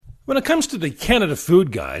When it comes to the Canada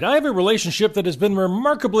Food Guide, I have a relationship that has been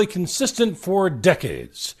remarkably consistent for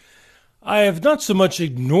decades. I have not so much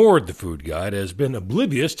ignored the food guide as been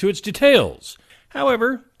oblivious to its details.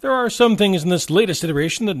 However, there are some things in this latest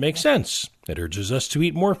iteration that make sense. It urges us to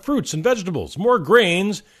eat more fruits and vegetables, more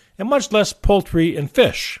grains, and much less poultry and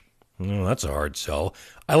fish. Well, that's a hard sell.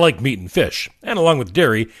 I like meat and fish, and along with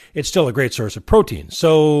dairy, it's still a great source of protein,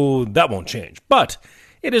 so that won't change. But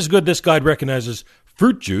it is good this guide recognizes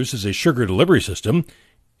fruit juice as a sugar delivery system.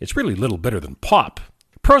 It's really little better than pop.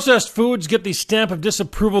 Processed foods get the stamp of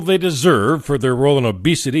disapproval they deserve for their role in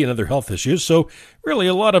obesity and other health issues, so really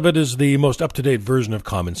a lot of it is the most up-to-date version of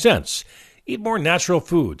common sense. Eat more natural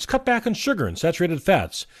foods, cut back on sugar and saturated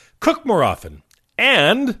fats, cook more often,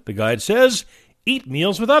 and, the guide says, eat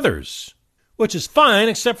meals with others. Which is fine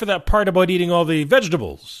except for that part about eating all the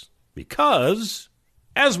vegetables. Because,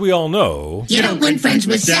 as we all know, you don't win friends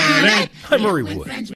with salad. I'm Murray Wood.